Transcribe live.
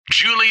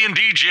Julie and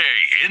DJ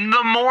in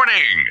the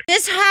morning.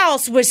 This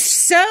house was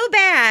so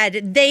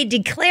bad, they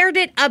declared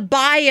it a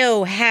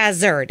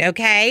biohazard,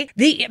 okay?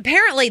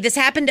 Apparently, this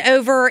happened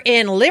over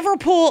in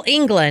Liverpool,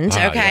 England,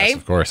 okay? Yes,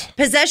 of course.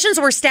 Possessions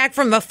were stacked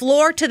from the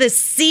floor to the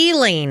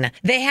ceiling.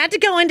 They had to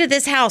go into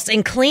this house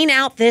and clean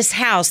out this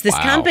house. This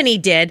company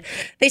did.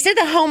 They said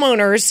the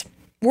homeowners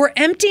were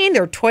emptying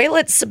their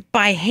toilets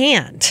by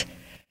hand.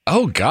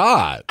 Oh,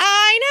 God.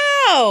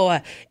 I know.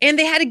 And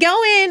they had to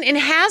go in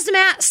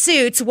hazmat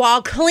suits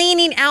while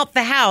cleaning out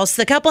the house.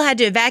 The couple had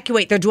to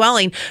evacuate their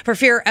dwelling for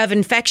fear of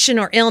infection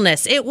or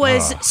illness. It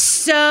was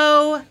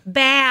so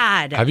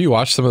bad. Have you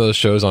watched some of those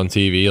shows on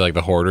TV, like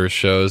the Hoarders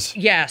shows?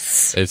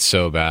 Yes. It's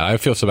so bad. I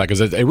feel so bad because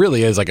it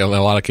really is, like, in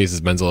a lot of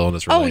cases, mental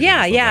illness related.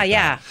 Oh,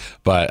 yeah.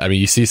 But, I mean,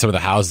 you see some of the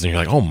houses and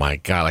you're like, oh, my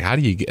God. Like, how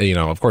do you,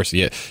 of course,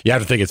 you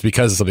have to think it's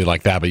because of something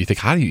like that. But you think,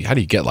 how do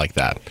you get like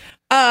that?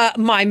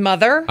 My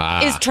mother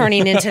is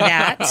turning into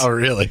that. Oh,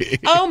 really?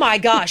 Oh, my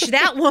gosh.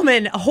 That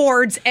woman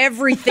hoards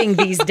everything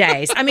these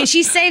days. I mean,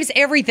 she saves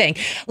everything.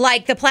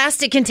 Like the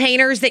plastic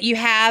containers that you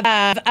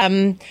have,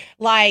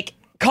 like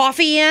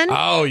coffee in.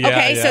 Oh, yeah.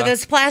 Okay, so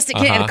this plastic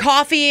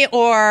coffee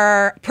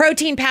or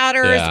protein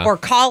powders or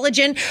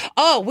collagen.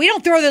 Oh, we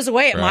don't throw those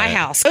away at my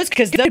house. Those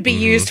because they could be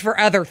used for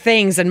other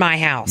things in my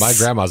house. My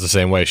grandma's the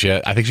same way.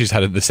 I think she's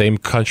had the same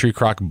Country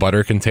Crock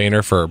butter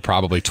container for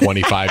probably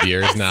 25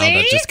 years now.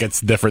 That just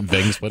gets different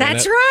things put in it.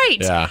 That's right.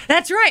 Yeah.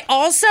 That's right.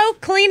 Also,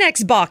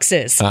 Kleenex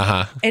boxes.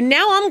 And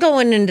now I'm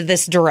going into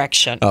this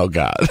direction. Oh,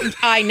 God.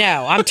 I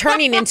know. I'm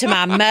turning into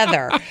my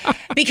mother.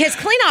 Because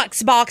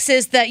Kleenex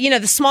boxes,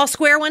 the small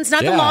square ones,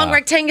 not the long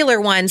rectangular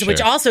ones, which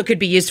also could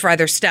be used for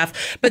other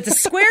stuff, but the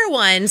square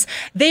ones,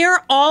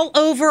 they're all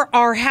over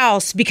our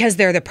house because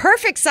they're the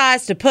perfect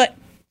size to put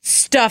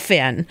stuff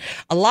in.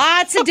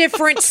 Lots of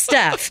different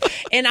stuff.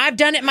 And I've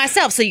done it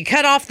myself. So you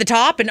cut off the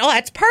top and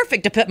that's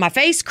perfect to put my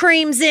face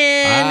creams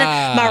in,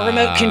 my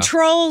remote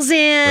controls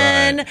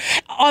in. Right.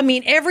 I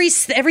mean,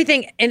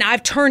 everything. And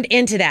I've turned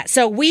into that.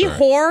 So we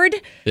hoard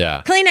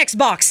Kleenex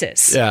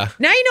boxes. Yeah.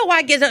 Now you know why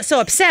I get so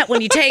upset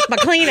when you take my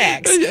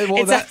Kleenex.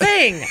 It's a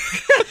thing.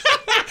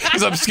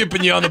 Because I'm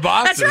skipping you on the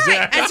boxes. That's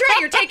right. That's right.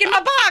 You're taking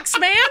my box,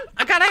 man.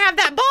 I gotta have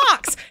that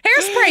box.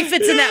 Hairspray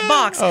fits in that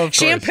box.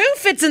 Shampoo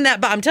fits in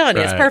that box. I'm telling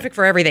you, it's perfect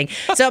for everything.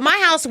 So at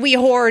my house, we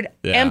hoard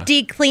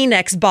empty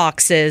Kleenex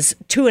boxes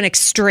to an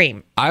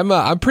extreme.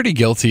 I'm pretty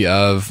guilty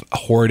of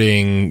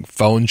hoarding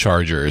phone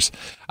chargers.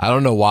 I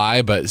don't know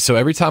why, but so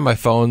every time my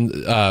phone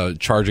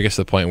charger gets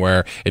to the point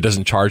where it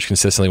doesn't charge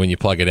consistently when you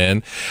plug it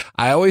in,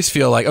 I always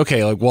feel like,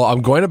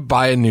 I'm going to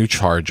buy a new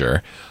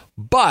charger,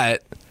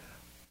 but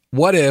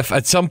what if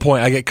at some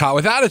point I get caught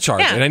without a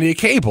charger and I need a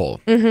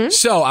cable?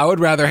 So I would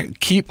rather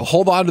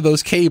hold on to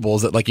those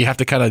cables that you have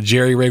to kind of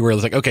jerry rig where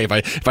it's like, okay,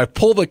 if I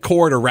pull the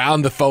cord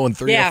around the phone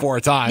 3 or 4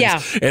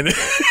 times and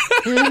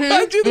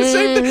I do the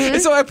same thing.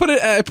 And so I put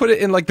it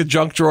in the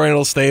junk drawer and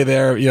it'll stay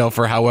there,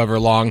 for however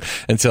long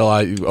until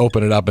I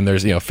open it up and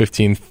there's,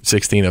 15,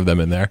 16 of them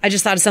in there. I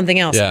just thought of something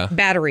else. Yeah.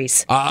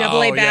 Batteries.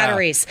 AA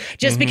batteries.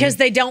 Just because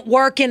they don't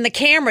work in the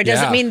camera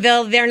doesn't mean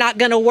they're not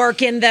going to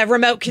work in the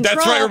remote control.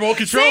 That's right, remote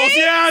controls. See?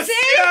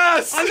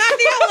 Yes! I'm not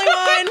the only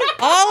one.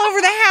 All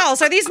over the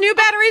house. Are these new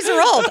batteries or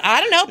old?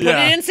 I don't know. Put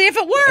it in, see if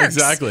it works.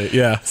 Exactly,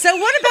 yeah. So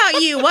what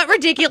about you? What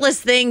ridiculous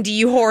thing do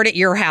you hoard at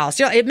your house?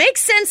 It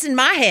makes sense in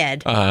my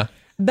head.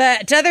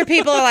 But to other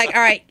people are like,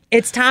 all right,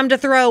 it's time to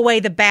throw away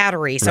the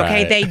batteries,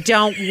 okay? Right. They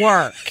don't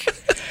work.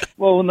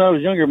 Well, when I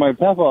was younger, my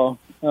papa,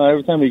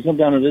 every time he'd come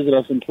down and visit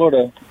us in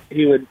Florida,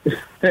 he would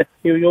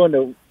go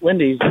into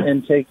Wendy's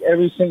and take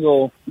every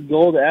single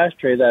gold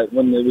ashtray that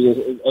when it was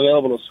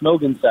available to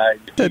smoke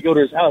inside. He'd go to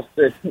his house,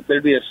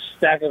 there'd be a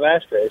stack of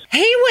ashtrays.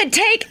 He would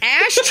take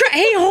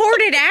he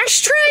hoarded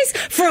ashtrays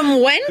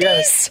from Wendy's?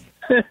 Yes.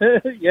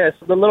 Yes,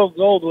 the little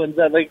gold ones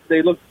that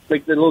they look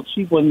like the little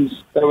cheap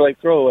ones that were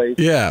throwaways.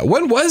 Yeah,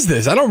 when was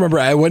this? I don't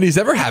remember Wendy's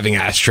ever having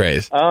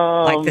ashtrays.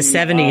 Like the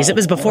 70s. It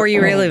was before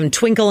you were even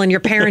twinkle in your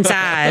parents'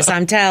 eyes.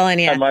 I'm telling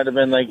you. I might have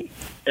been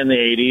in the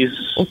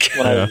 80s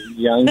when I was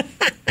young.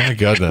 My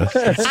goodness.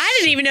 I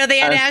didn't even know they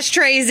had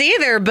ashtrays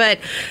either, but...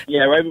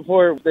 Yeah, right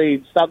before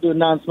they stopped doing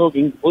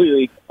non-smoking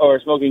completely, or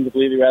smoking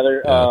completely,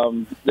 rather,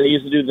 they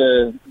used to do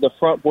the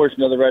front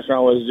portion of the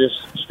restaurant was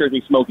just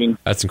strictly smoking.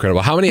 That's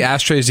incredible. How many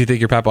ashtrays do you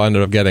think your papa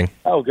ended up getting?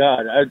 Oh,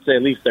 God, I'd say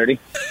at least 30.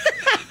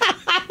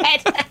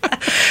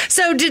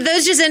 So did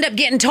those just end up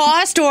getting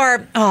tossed,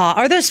 or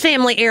are those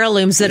family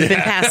heirlooms that have been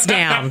passed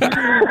down?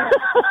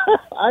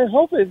 I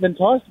hope they've been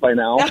tossed by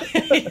now.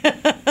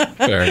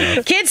 Fair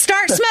enough. Kids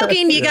start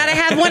smoking, you got to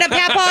have one of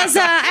Papa's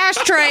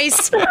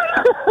ashtrays.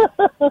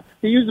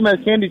 He used them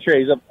as candy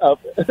trays up.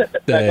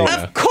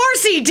 Of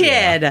course he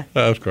did. Yeah,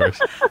 of course.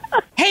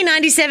 Hey,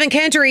 97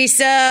 Country.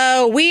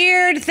 So,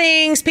 weird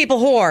things people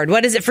hoard.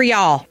 What is it for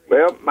y'all?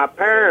 Well, my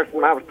parents,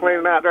 when I was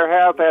cleaning out their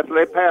house after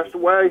they passed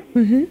away,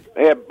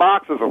 they had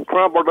boxes of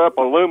crumbled up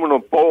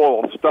aluminum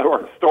foil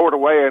stored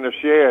away in a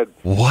shed.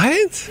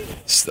 What?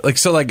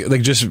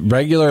 Like just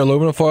regular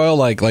aluminum foil,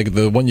 like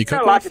the one you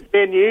cook Like with? it's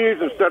been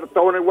used. Instead of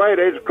throwing it away,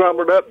 they just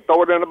crumbled it up,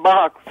 throw it in a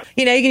box.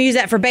 You know, you can use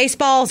that for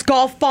baseballs,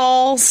 golf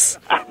balls.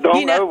 I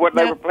don't know what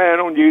they were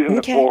planning on using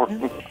it for.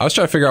 I was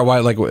trying to figure out why,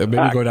 like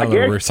maybe go down to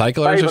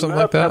recyclers or something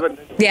like that.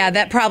 Yeah,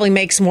 that probably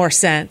makes more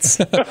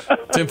sense.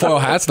 Tinfoil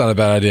hat's not a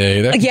bad idea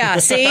either. Yeah,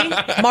 see?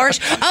 Marsh.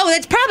 Oh,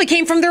 that probably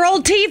came from their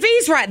old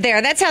TVs right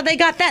there. That's how they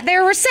got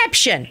their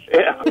reception.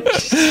 Yeah.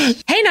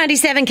 Hey,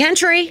 97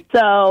 Country.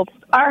 So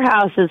our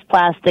house is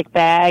plastic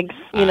bags,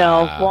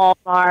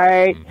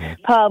 Walmart,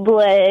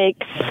 Publix.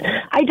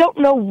 I don't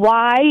know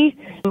why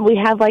we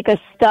have like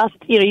a stuffed,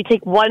 you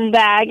take one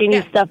bag and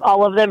you stuff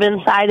all of them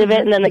inside of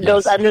it, and then it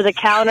goes under the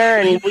counter,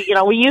 and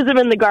we use them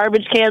in the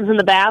garbage cans in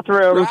the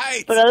bathroom.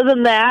 Right. But other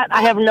than that,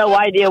 I have no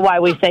idea why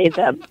we save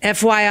them.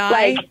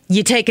 FYI,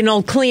 you take an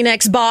old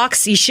Kleenex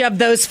box, you shove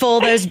those full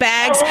of those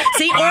bags.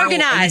 See,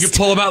 organized. You can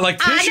pull them out like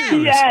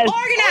tissues. Yes.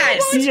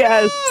 Organized.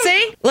 Yes.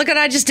 See? Look what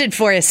I just did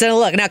for you. So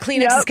look, now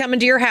Kleenex is coming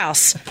to your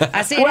house.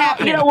 I see it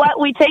happening. You know what?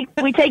 We take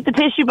the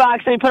tissue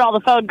box and we put all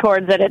the phone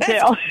cords in it,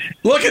 too.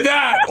 Look at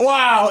that.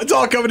 Wow. It's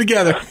all coming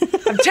together.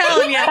 I'm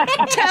telling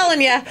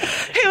you.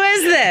 Who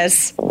is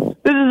this?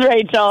 This is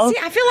Rachel. See,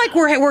 I feel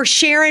like we're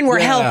sharing, we're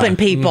helping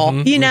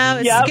people.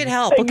 It's good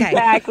help. Okay.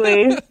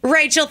 Exactly.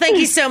 Rachel, thank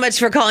you so much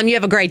for calling. You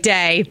have a great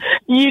day.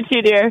 You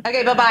too, dear.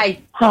 Okay, bye-bye.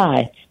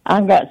 Hi,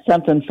 I've got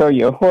something for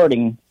your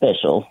hoarding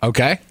special.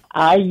 Okay.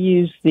 I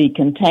use the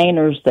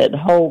containers that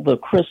hold the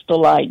Crystal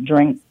Light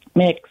drink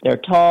mix. They're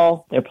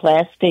tall, they're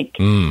plastic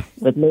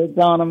with lids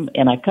on them,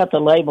 and I cut the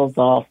labels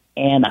off,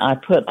 and I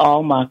put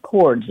all my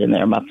cords in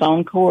there, my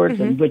phone cords,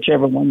 and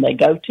whichever one they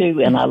go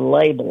to, and I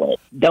label it.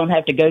 Don't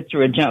have to go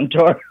through a junk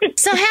drawer.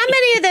 So how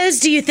many of those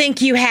do you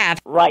think you have?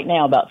 Right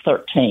now, about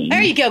 13.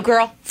 There you go,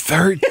 girl.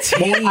 13.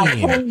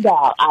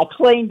 I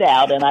cleaned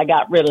out, and I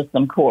got rid of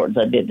some cords.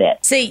 I did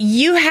that. See,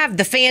 you have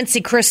the fancy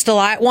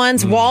Crystalite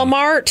ones.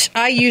 Walmart,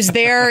 I use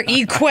their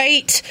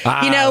Equate,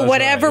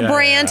 whatever right. Yeah,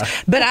 brand.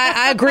 yeah. But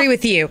I agree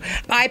with you.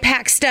 I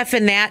pack stuff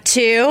in that,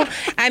 too.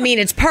 I mean,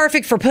 it's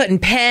perfect for putting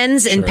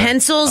pens and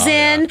pencils in.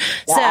 Yeah,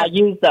 So I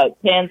use those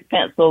pens,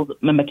 pencils,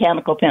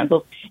 mechanical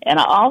pencils, and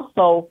I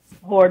also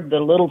hoard the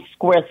little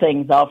square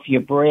things off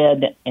your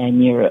bread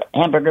and your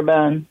hamburger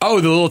bun. Oh,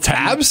 the little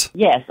tabs?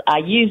 Yes, I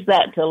use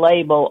that to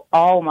label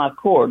all my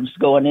cords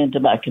going into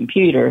my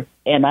computer,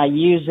 and I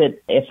use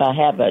it if I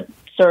have a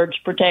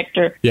surge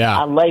protector. Yeah.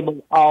 I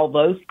label all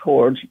those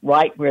cords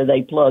right where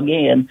they plug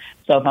in.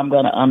 So if I'm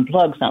going to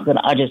unplug something,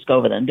 I just go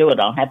over there and do it.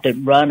 I don't have to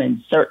run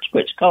and search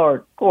which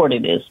cord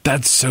it is.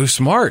 That's so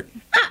smart.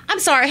 I'm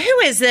sorry, who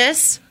is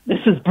this? This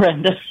is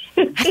Brenda.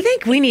 I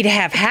think we need to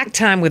have hack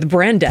time with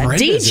Brenda.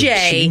 Brenda's a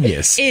DJ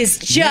genius. is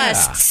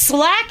just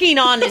slacking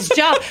on his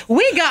job.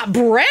 We got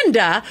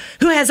Brenda,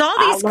 who has all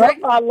these I love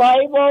my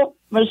label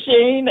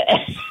machine.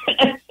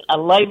 I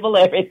label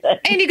everything.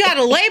 And you got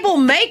a label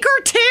maker,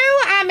 too?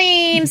 I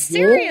mean,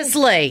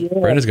 seriously.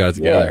 Brenda's got it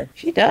together.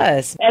 She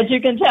does. As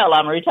you can tell,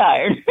 I'm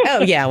retired.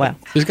 Oh, yeah, well.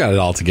 She's got it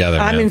all together.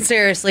 I man. mean,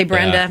 seriously,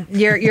 Brenda,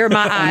 you're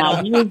my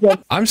idol.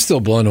 I'm still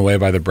blown away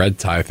by the bread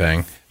tie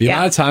thing. The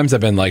amount of times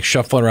I've been like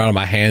shuffling around on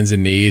my hands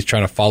and knees,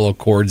 trying to follow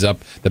cords up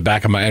the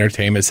back of my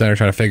entertainment center,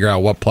 trying to figure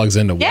out what plugs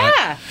into what.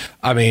 Yeah.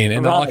 I mean,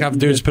 and all I have to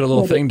do is put a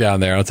little thing down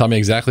there. It'll tell me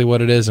exactly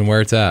what it is and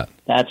where it's at.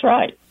 That's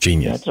right.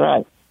 Genius. That's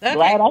right. Okay.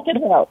 Glad I could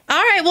help.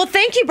 All right. Well,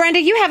 thank you, Brenda.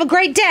 You have a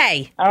great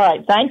day. All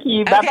right. Thank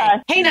you. Okay.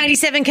 Bye-bye. Hey,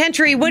 97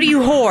 Country, what do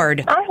you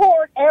hoard? I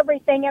hoard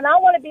everything, and I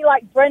want to be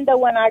like Brenda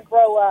when I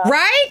grow up.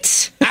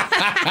 Right?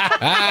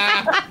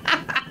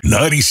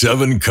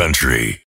 97 Country.